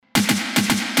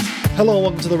Hello and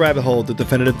welcome to The Rabbit Hole, the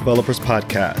Definitive Developers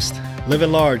Podcast.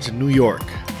 Living large in New York.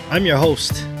 I'm your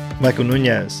host, Michael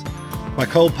Nunez. My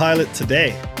co-pilot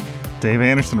today, Dave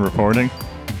Anderson reporting.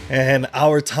 And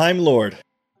our Time Lord,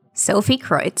 Sophie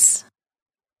Creutz.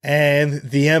 And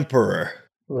the Emperor,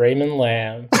 Raymond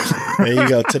Lamb. There you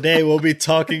go. Today we'll be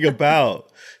talking about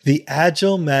the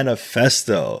Agile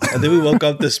Manifesto. And then we woke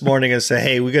up this morning and said,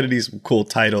 hey, we got to need some cool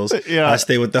titles. Yeah. I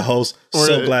stay with the host.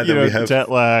 So glad that we have jet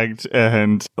lagged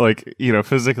and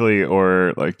physically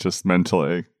or just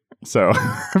mentally. So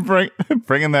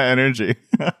bringing that energy.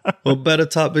 Well, better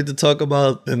topic to talk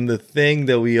about than the thing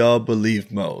that we all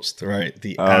believe most, right?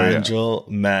 The Agile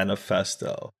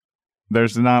Manifesto.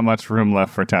 There's not much room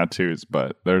left for tattoos,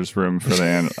 but there's room for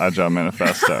the Agile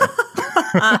Manifesto.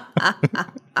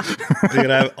 You're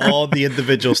gonna have all the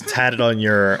individuals tatted on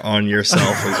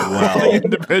yourself as well. All the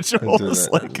individuals,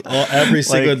 every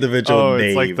single individual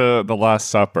name. It's like the Last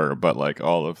Supper, but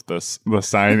all of the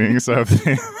signings of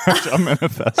the Agile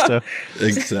Manifesto.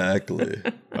 Exactly.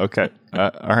 Okay.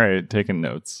 All right. Taking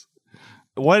notes.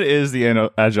 What is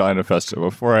the Agile Manifesto?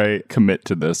 Before I commit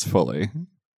to this fully.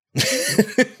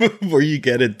 Before you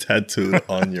get it tattooed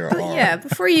on your arm. Yeah,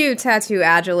 before you tattoo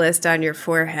Agilist on your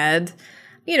forehead,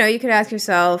 you could ask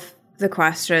yourself the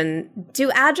question, do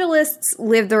Agilists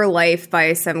live their life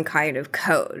by some kind of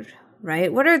code,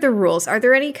 right? What are the rules? Are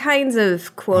there any kinds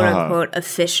of quote-unquote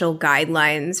official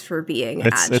guidelines for being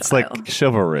Agile? It's like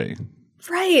chivalry.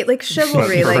 Right, like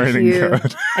chivalry.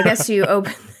 I guess you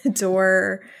open the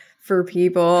door for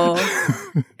people,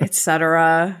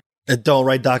 etc. Don't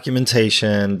write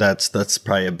documentation. That's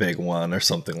probably a big one or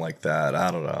something like that.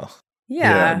 I don't know.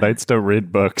 Yeah. Knights don't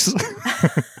read books.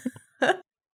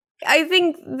 I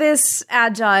think this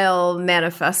Agile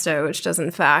Manifesto, which does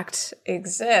in fact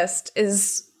exist,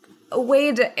 is a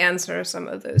way to answer some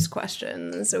of those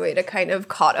questions, a way to kind of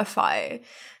codify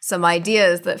some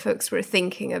ideas that folks were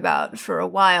thinking about for a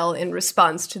while in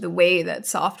response to the way that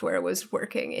software was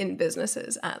working in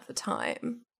businesses at the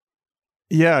time.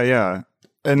 Yeah.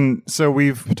 And so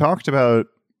we've talked about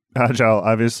Agile,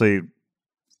 obviously,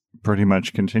 pretty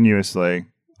much continuously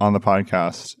on the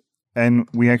podcast. And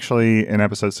we actually, in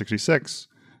episode 66,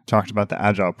 talked about the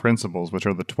Agile principles, which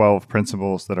are the 12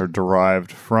 principles that are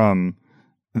derived from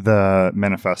the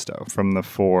manifesto, from the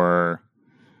 4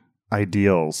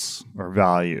 ideals or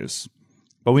values.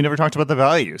 But we never talked about the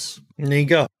values. There you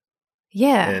go.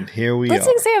 Yeah. And here we Let's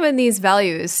are. examine these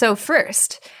values. So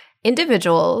first,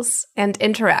 individuals and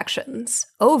interactions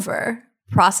over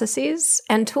processes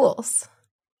and tools.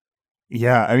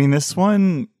 Yeah, I mean, this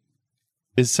one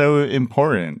is so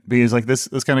important because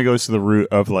this kind of goes to the root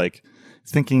of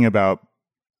thinking about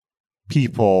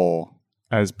people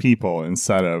as people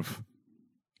instead of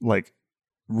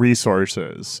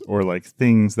resources or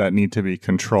things that need to be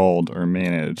controlled or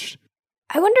managed.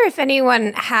 I wonder if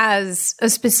anyone has a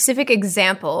specific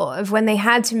example of when they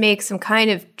had to make some kind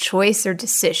of choice or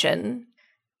decision,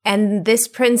 and this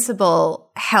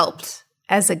principle helped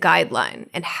as a guideline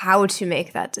and how to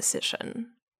make that decision.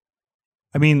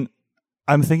 I mean,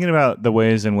 I'm thinking about the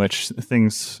ways in which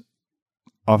things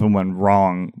often went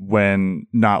wrong when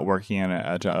not working in an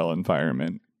agile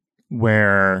environment,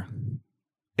 where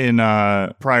in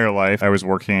a prior life, I was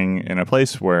working in a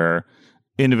place where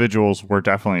individuals were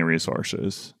definitely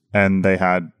resources and they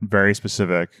had very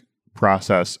specific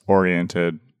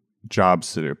process-oriented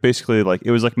jobs to do. Basically,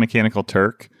 it was like Mechanical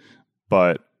Turk,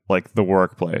 but the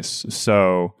workplace.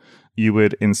 So you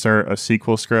would insert a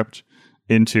SQL script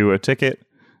into a ticket,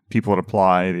 people would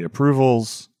apply the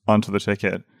approvals onto the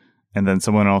ticket, and then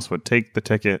someone else would take the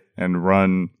ticket and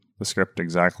run the script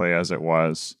exactly as it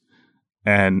was.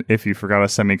 And if you forgot a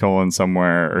semicolon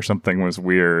somewhere or something was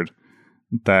weird,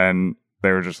 then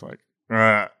they were just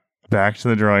back to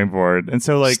the drawing board. And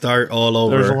so start all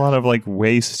over. There's a lot of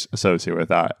waste associated with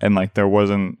that. And there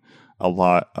wasn't a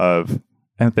lot of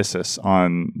emphasis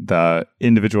on the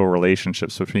individual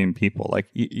relationships between people.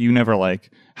 You never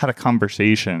had a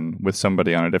conversation with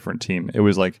somebody on a different team. It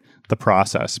was the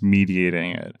process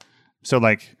mediating it. So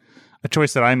a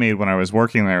choice that I made when I was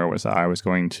working there was that I was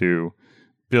going to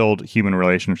build human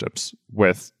relationships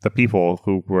with the people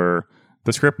who were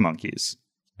the script monkeys.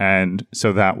 And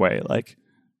so that way, I'd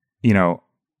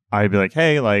be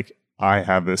hey, I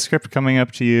have this script coming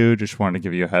up to you. Just wanted to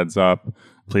give you a heads up.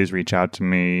 Please reach out to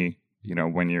me,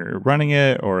 when you're running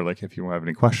it, or if you have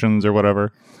any questions or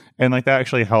whatever. And that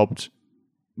actually helped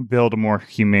build a more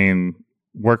humane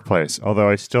workplace. Although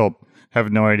I still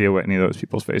have no idea what any of those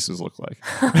people's faces look like.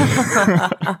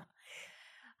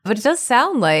 But it does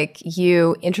sound like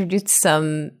you introduced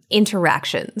some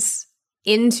interactions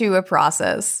into a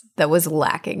process that was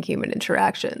lacking human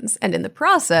interactions, and in the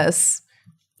process,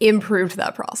 improved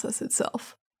that process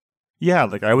itself. Yeah,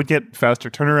 like I would get faster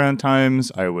turnaround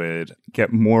times. I would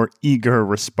get more eager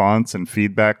response and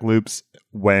feedback loops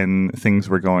when things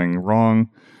were going wrong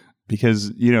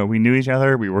because, you know, we knew each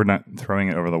other. We were not throwing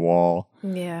it over the wall.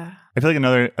 Yeah. I feel like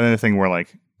another thing where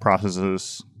like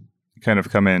processes kind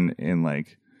of come in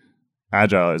like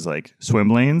Agile is like swim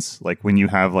lanes. Like when you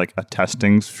have like a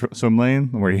testing swim lane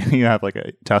where you have like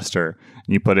a tester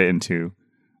and you put it into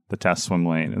the test swim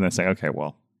lane and then say, okay,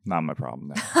 well, not my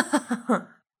problem then.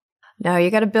 Now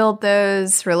you got to build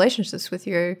those relationships with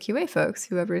your QA folks,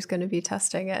 whoever is going to be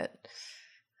testing it.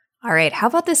 All right. How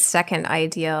about this second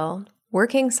ideal?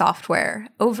 Working software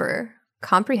over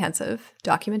comprehensive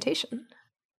documentation.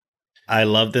 I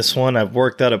love this one. I've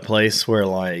worked at a place where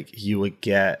like you would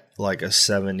get like a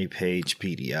 70-page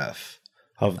PDF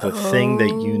of the thing that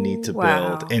you need to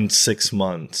build in 6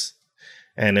 months.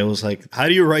 And it was like, how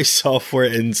do you write software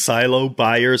in silo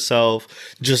by yourself,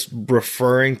 just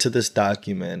referring to this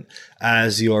document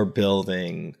as you're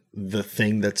building the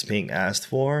thing that's being asked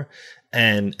for?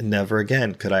 And never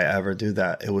again could I ever do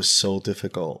that. It was so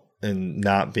difficult, and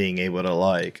not being able to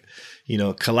like, you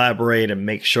know, collaborate and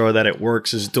make sure that it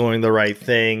works is doing the right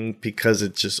thing, because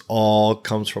it just all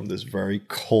comes from this very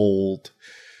cold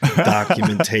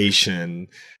documentation.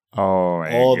 Oh,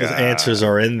 all the answers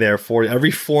are in there for you. Every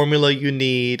formula you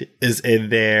need is in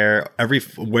there.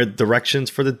 Where directions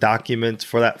for the documents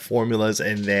for that formula is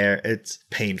in there. It's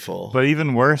painful. But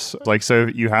even worse, like, so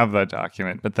you have that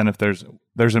document, but then if there's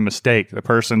a mistake, the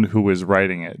person who was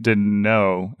writing it didn't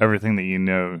know everything that you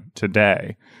know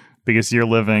today, because you're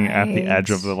living at the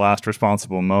edge of the last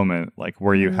responsible moment, like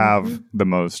where you have the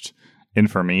most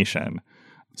information.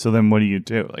 So then what do you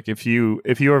do? Like if you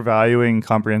are valuing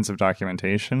comprehensive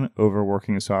documentation over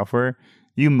working software,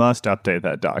 you must update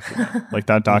that document. Like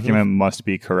that document must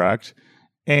be correct.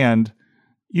 And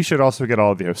you should also get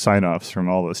all the sign-offs from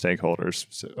all the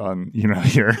stakeholders on, you know,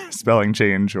 your spelling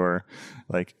change or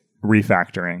like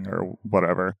refactoring or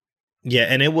whatever. Yeah,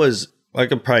 and it was, I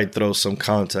could probably throw some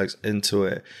context into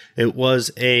it. It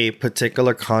was a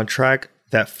particular contract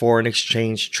that foreign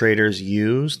exchange traders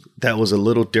used that was a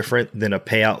little different than a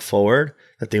payout forward,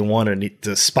 that they wanted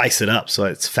to spice it up so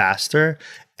it's faster.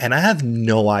 And I have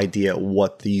no idea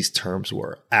what these terms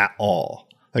were at all.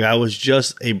 Like I was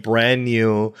just a brand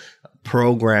new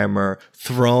programmer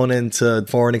thrown into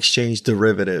foreign exchange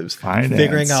derivatives,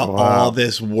 figuring out all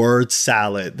this word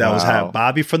salad that was had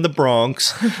Bobby from the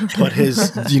Bronx put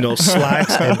his, you know,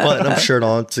 slacks and button-up shirt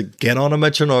on to get on a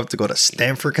Metro North to go to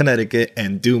Stamford, Connecticut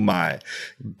and do my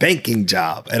banking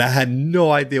job. And I had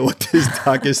no idea what this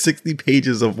doc is, 60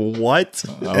 pages of what?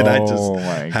 And I just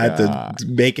had to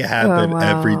make it happen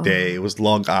every day. It was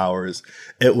long hours.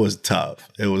 It was tough.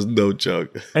 It was no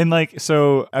joke. And like,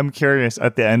 so I'm curious,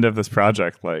 at the end of this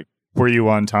project, like, were you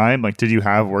on time? Like, did you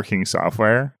have working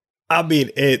software? I mean,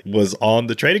 it was on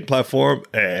the trading platform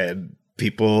and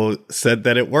people said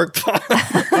that it worked fine.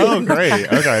 Oh,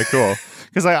 great. Okay, cool.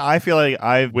 Because I feel like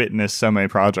I've witnessed so many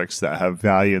projects that have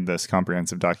valued this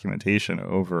comprehensive documentation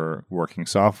over working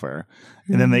software.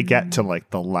 And then they get to like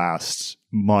the last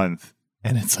month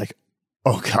and it's like,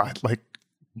 oh God, like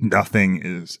nothing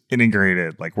is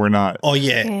integrated. Like we're not. Oh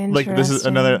yeah. Like this is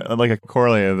another, like a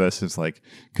corollary of this is like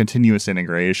continuous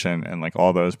integration and like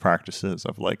all those practices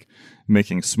of like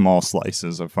making small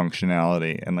slices of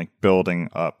functionality and like building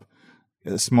up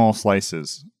small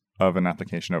slices of an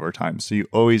application over time. So you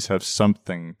always have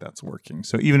something that's working.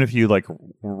 So even if you like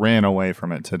ran away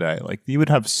from it today, like you would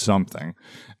have something.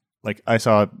 Like I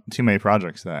saw too many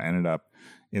projects that ended up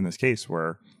in this case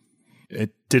where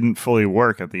it didn't fully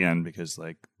work at the end because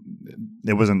like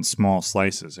it wasn't small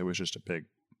slices. It was just a big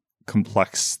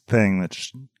complex thing that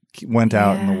just went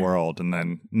out in the world. And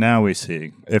then now we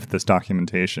see if this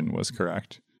documentation was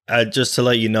correct. Just to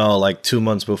let you know, like 2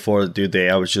 months before the due date,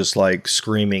 I was just like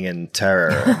screaming in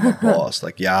terror at my boss.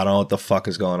 Like, yeah, I don't know what the fuck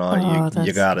is going on.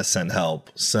 You got to send help.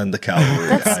 Send the cavalry.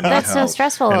 That's so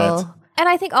stressful. And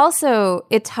I think also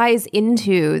it ties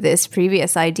into this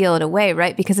previous ideal in a way,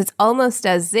 right? Because it's almost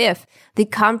as if the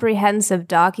comprehensive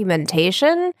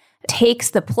documentation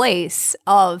takes the place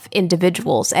of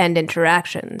individuals and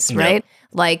interactions, right? Yep.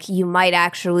 Like you might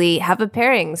actually have a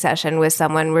pairing session with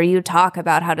someone where you talk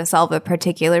about how to solve a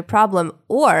particular problem,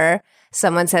 or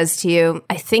someone says to you,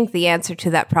 I think the answer to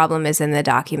that problem is in the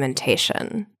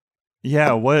documentation.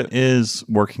 Yeah, what is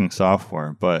working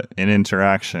software but an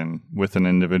interaction with an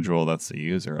individual that's the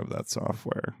user of that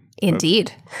software?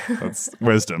 Indeed. That's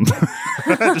wisdom.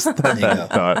 Just that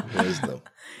thought. Wisdom.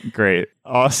 Great.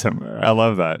 Awesome. I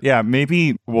love that. Yeah,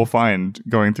 maybe we'll find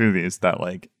going through these that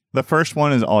like the first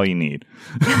one is all you need.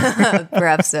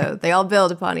 Perhaps so. They all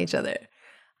build upon each other.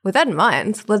 With that in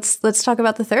mind, let's talk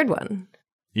about the third one.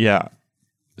 Yeah.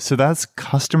 So that's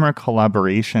customer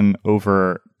collaboration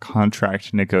over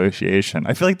contract negotiation.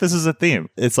 I feel like this is a theme.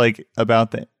 It's like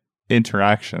about the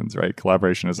interactions, right?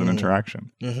 Collaboration is an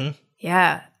interaction. Mm-hmm.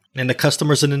 Yeah. And the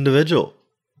customer's an individual.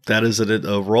 That is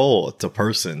a role. It's a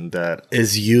person that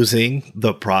is using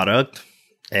the product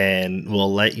and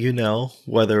will let you know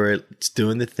whether it's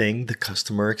doing the thing the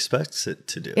customer expects it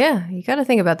to do. Yeah, you got to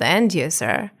think about the end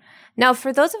user. Now,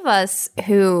 for those of us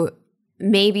who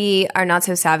maybe are not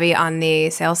so savvy on the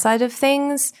sales side of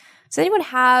things, does anyone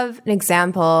have an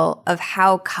example of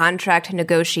how contract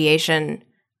negotiation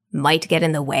might get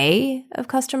in the way of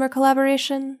customer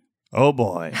collaboration? Oh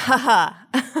boy. Haha.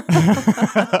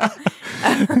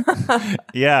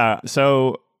 Yeah.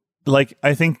 So, like,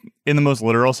 I think in the most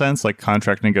literal sense, like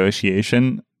contract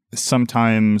negotiation,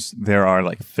 sometimes there are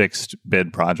like fixed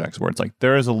bid projects where it's like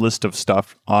there is a list of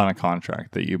stuff on a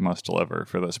contract that you must deliver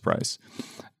for this price.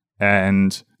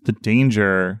 And the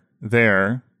danger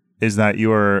there is that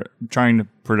you are trying to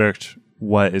predict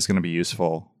what is going to be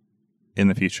useful in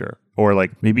the future. Or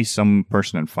like maybe some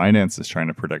person in finance is trying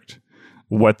to predict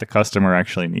what the customer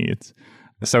actually needs.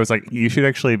 So it's like you should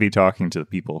actually be talking to the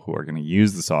people who are going to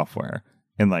use the software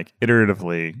and like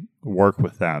iteratively work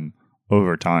with them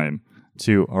over time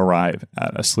to arrive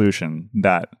at a solution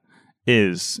that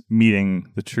is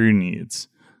meeting the true needs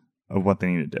of what they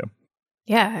need to do.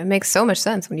 Yeah, it makes so much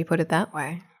sense when you put it that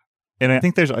way. And I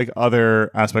think there's like other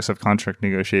aspects of contract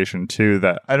negotiation too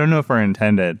that I don't know if are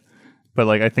intended, but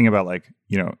like I think about like,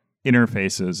 you know,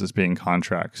 interfaces as being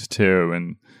contracts too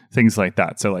and things like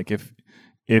that. So like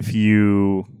if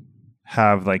you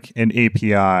have like an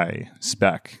API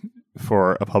spec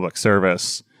for a public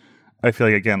service, I feel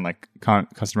like again like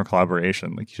customer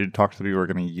collaboration, like you should talk to the people who are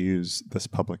going to use this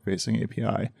public facing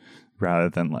API rather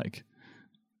than like,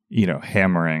 you know,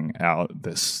 hammering out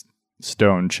this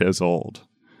stone chiseled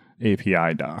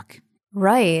API doc.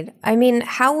 Right. I mean,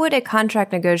 how would a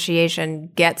contract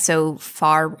negotiation get so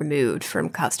far removed from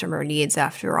customer needs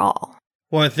after all?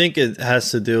 Well, I think it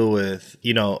has to do with,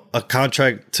 you know, a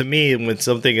contract. To me, when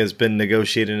something has been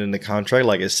negotiated in the contract,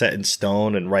 like it's set in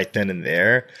stone and right then and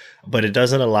there, but it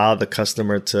doesn't allow the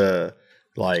customer to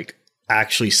like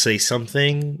actually say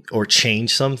something or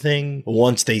change something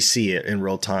once they see it in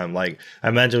real time. Like I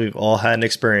imagine we've all had an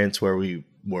experience where we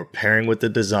were pairing with the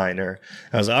designer.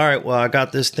 I was like, all right, well, I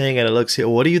got this thing and it looks here.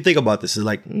 What do you think about this? It's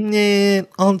like, nah,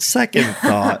 on second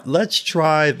thought, let's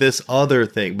try this other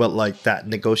thing. But like that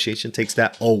negotiation takes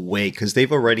that away because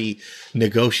they've already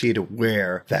negotiated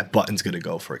where that button's going to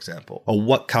go, for example, or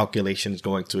what calculation is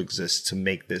going to exist to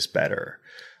make this better.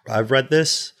 I've read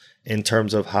this in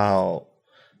terms of how,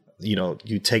 you know,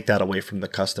 you take that away from the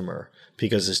customer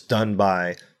because it's done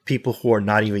by people who are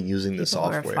not even using the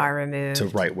software far removed to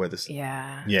write where this.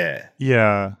 Yeah.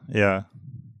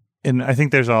 And I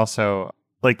think there's also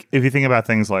like if you think about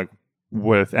things like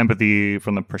with empathy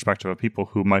from the perspective of people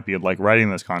who might be like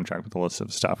writing this contract with a list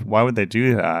of stuff, why would they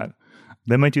do that?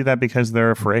 They might do that because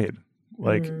they're afraid.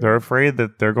 Like they're afraid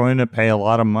that they're going to pay a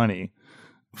lot of money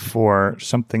for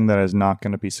something that is not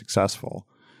going to be successful.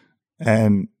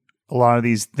 And a lot of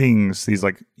these things, these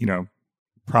like, you know,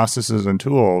 processes and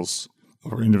tools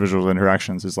or individual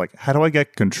interactions is like, how do I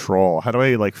get control? How do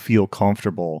I like feel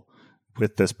comfortable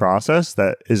with this process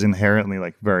that is inherently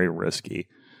like very risky?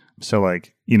 So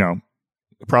like, you know,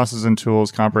 process and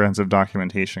tools, comprehensive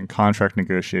documentation, contract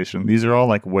negotiation, these are all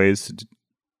like ways to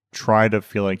try to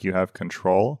feel like you have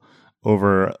control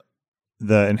over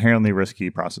the inherently risky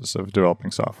process of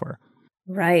developing software.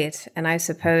 Right. And I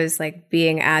suppose like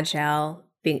being agile,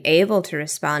 being able to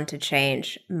respond to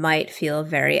change might feel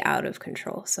very out of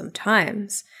control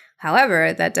sometimes.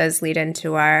 However, that does lead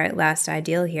into our last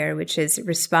ideal here, which is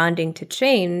responding to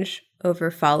change over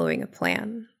following a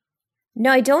plan.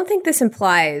 No, I don't think this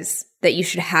implies that you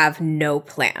should have no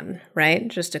plan, right?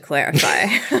 Just to clarify.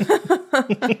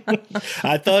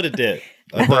 I thought it did.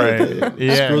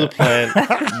 Yeah. Screw the plan,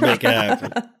 make it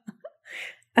happen.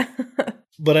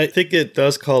 But I think it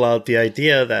does call out the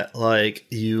idea that like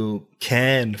you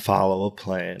can follow a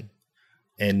plan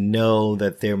and know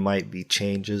that there might be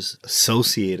changes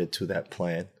associated to that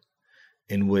plan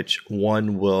in which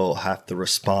one will have to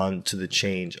respond to the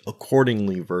change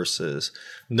accordingly versus,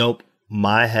 nope,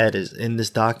 my head is in this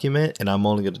document and I'm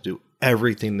only going to do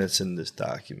everything that's in this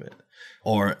document.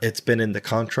 Or it's been in the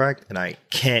contract and I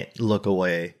can't look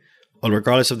away, or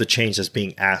regardless of the change that's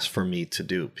being asked for me to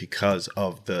do because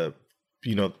of the,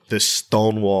 this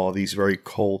stonewall, these very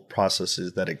cold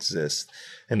processes that exist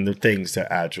and the things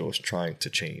that Agile is trying to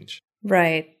change.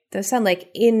 Right. Those sound like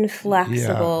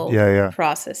inflexible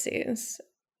processes.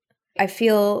 I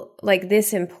feel like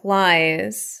this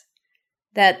implies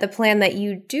that the plan that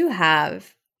you do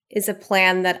have is a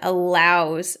plan that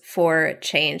allows for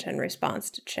change and response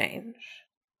to change.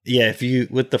 Yeah, if you,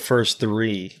 with the first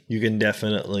three, you can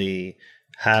definitely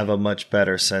have a much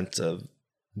better sense of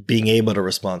being able to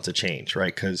respond to change,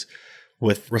 right? Because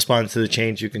with response to the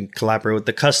change, you can collaborate with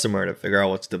the customer to figure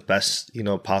out what's the best,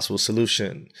 possible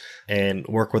solution, and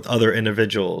work with other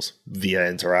individuals via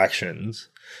interactions.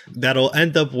 That'll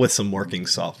end up with some working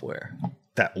software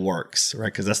that works, right?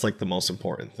 Because that's like the most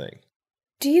important thing.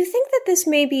 Do you think that this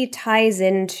maybe ties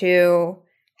into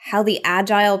how the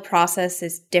Agile process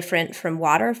is different from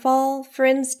waterfall, for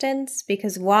instance?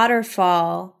 Because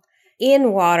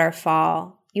in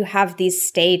waterfall, you have these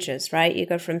stages, right? You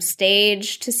go from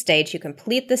stage to stage, you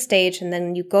complete the stage, and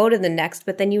then you go to the next,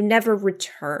 but then you never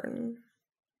return.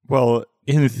 Well,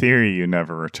 in theory, you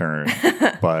never return,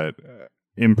 but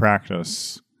in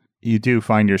practice, you do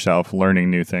find yourself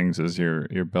learning new things as you're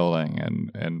building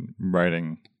and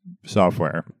writing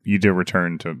software. You do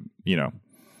return to,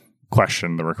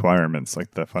 question the requirements,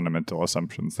 like the fundamental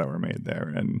assumptions that were made there,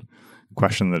 and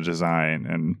question the design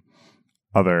and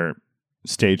other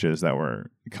stages that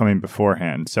were coming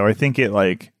beforehand. So I think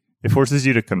it forces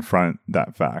you to confront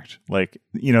that fact.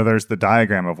 There's the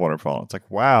diagram of waterfall. It's like,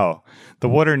 wow, the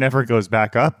water never goes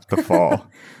back up the fall.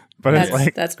 But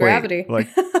that's gravity.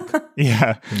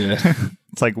 Yeah.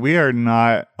 It's like, we are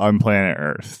not on planet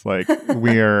Earth.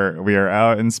 We are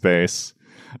out in space.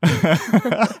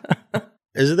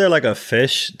 Isn't there like a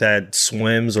fish that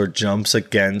swims or jumps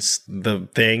against the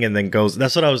thing and then goes?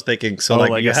 That's what I was thinking.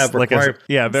 So you have required.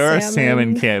 There are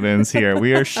salmon cannons here.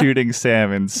 We are shooting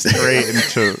salmon straight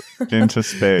into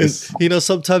space.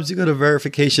 Sometimes you go to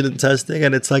verification and testing,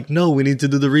 and it's like, no, we need to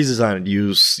do the redesign. And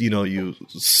you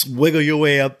wiggle your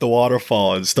way up the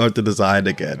waterfall and start the design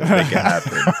again and make it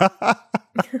happen.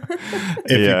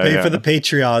 If you pay for the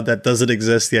Patreon that doesn't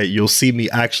exist yet, you'll see me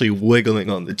actually wiggling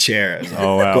on the chair as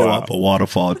I go up a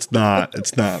waterfall. It's not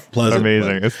pleasant.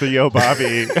 Amazing. It's the Yo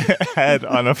Bobby head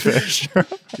on a fish.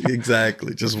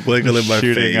 Exactly. Just wiggling my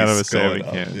shooting face out of a salmon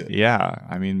can. Yeah.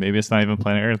 I mean, maybe it's not even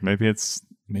planet Earth. Maybe it's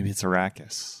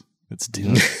Arrakis. It's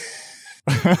Dune.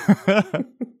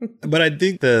 But I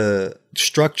think the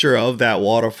structure of that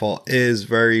waterfall is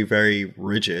very, very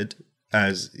rigid,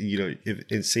 as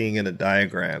in seeing in a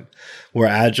diagram, where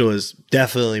Agile is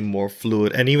definitely more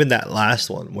fluid. And even that last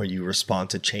one where you respond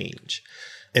to change.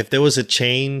 If there was a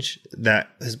change that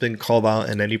has been called out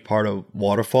in any part of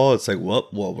waterfall, it's like, well,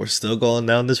 we're still going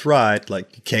down this ride. You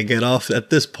can't get off at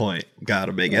this point. Got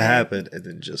to make it happen, and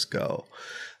then just go.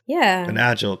 Yeah. And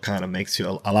Agile kind of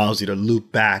allows you to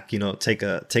loop back, take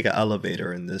an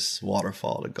elevator in this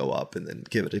waterfall to go up and then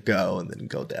give it a go and then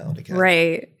go down again.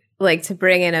 Right. To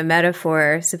bring in a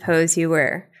metaphor, suppose you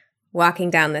were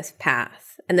walking down this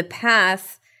path, and the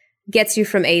path gets you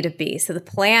from A to B. So the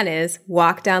plan is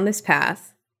walk down this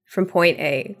path from point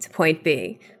A to point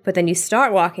B. But then you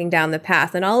start walking down the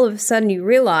path, and all of a sudden you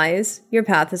realize your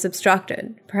path is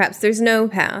obstructed. Perhaps there's no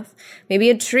path. Maybe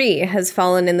a tree has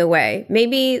fallen in the way.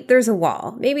 Maybe there's a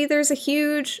wall. Maybe there's a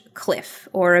huge cliff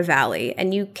or a valley,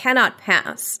 and you cannot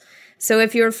pass. So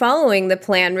if you're following the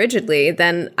plan rigidly,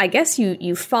 then I guess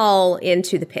you fall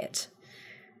into the pit.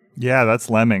 Yeah, that's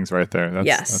Lemmings right there.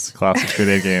 That's a classic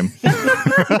video game.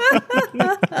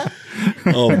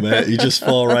 Oh, man, you just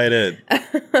fall right in.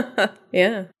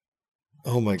 Yeah.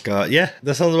 Oh, my God. Yeah,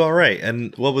 that sounds about right.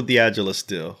 And what would the Agilist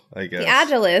do, I guess?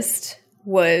 The Agilist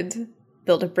would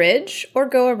build a bridge or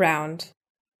go around.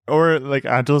 Or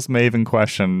Agilists may even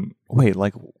question, wait,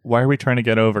 why are we trying to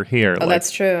get over here? Oh,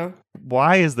 that's true.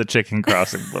 Why is the chicken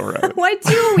crossing the road? Why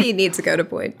do we need to go to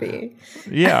point B?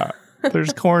 Yeah.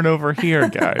 There's corn over here,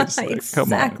 guys. Exactly.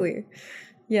 Come on.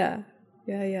 Yeah.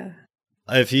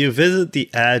 If you visit the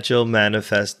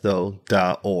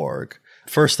agilemanifesto.org,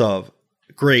 first off,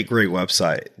 great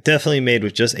website. Definitely made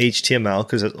with just HTML,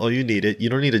 because that's all you needed. You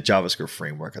don't need a JavaScript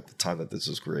framework at the time that this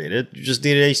was created. You just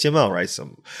needed HTML, right?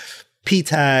 Some P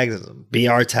tags and some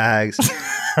BR tags.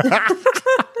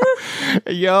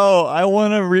 Yo, I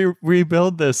want to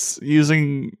rebuild this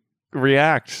using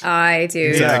React. I do.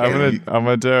 Exactly. Yeah, I'm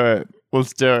gonna do it.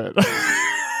 Let's do it.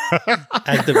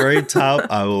 At the very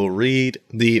top, I will read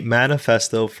the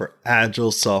manifesto for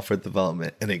Agile software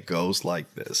development, and it goes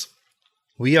like this.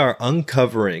 We are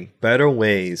uncovering better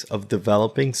ways of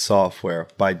developing software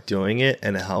by doing it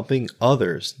and helping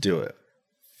others do it.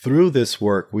 Through this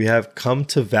work, we have come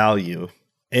to value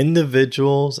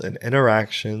individuals and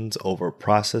interactions over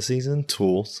processes and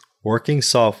tools, working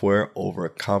software over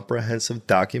comprehensive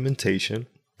documentation,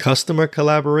 customer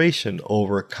collaboration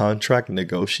over contract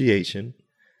negotiation,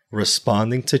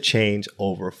 responding to change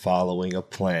over following a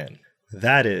plan.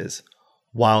 That is,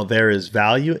 while there is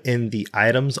value in the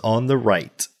items on the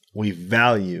right, we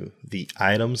value the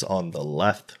items on the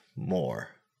left more.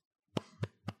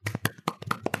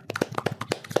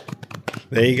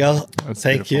 There you go.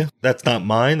 Thank you. That's not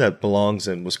mine. That belongs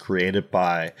and was created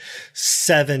by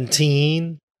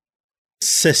 17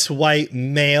 cis white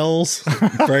males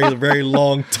very, very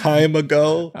long time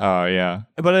ago. Oh, yeah.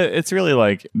 But it's really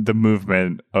like the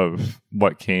movement of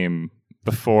what came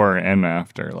before and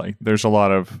after. Like, there's a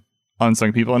lot of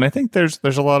unsung people, and I think there's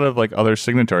a lot of like other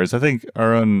signatories. I think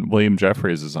our own William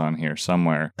Jeffries is on here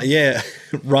somewhere. Yeah,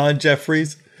 Ron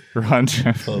Jeffries.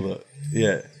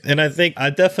 Yeah. And I think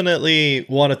I definitely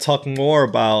want to talk more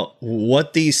about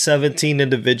what these 17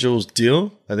 individuals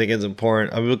do. I think it's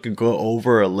important. I mean, we could go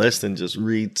over a list and just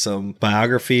read some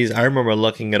biographies. I remember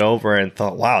looking it over and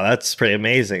thought, wow, that's pretty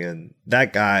amazing. And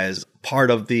that guy is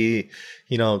part of the,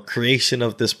 creation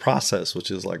of this process, which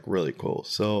is like really cool.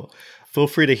 So feel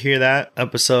free to hear that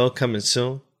episode coming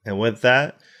soon. And with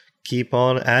that, keep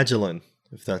on agiling,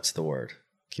 if that's the word.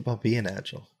 Keep on being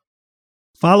agile.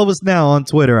 Follow us now on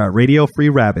Twitter at Radio Free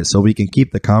Rabbit so we can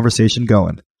keep the conversation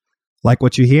going. Like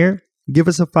what you hear? Give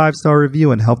us a 5-star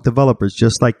review and help developers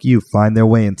just like you find their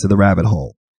way into the rabbit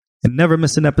hole. And never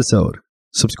miss an episode.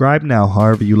 Subscribe now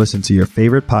however you listen to your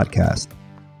favorite podcast.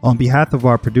 On behalf of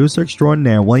our producer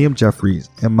extraordinaire, William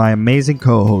Jeffries, and my amazing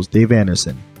co-host, Dave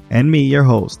Anderson, and me, your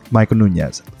host, Michael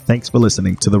Nunez, thanks for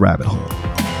listening to The Rabbit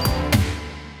Hole.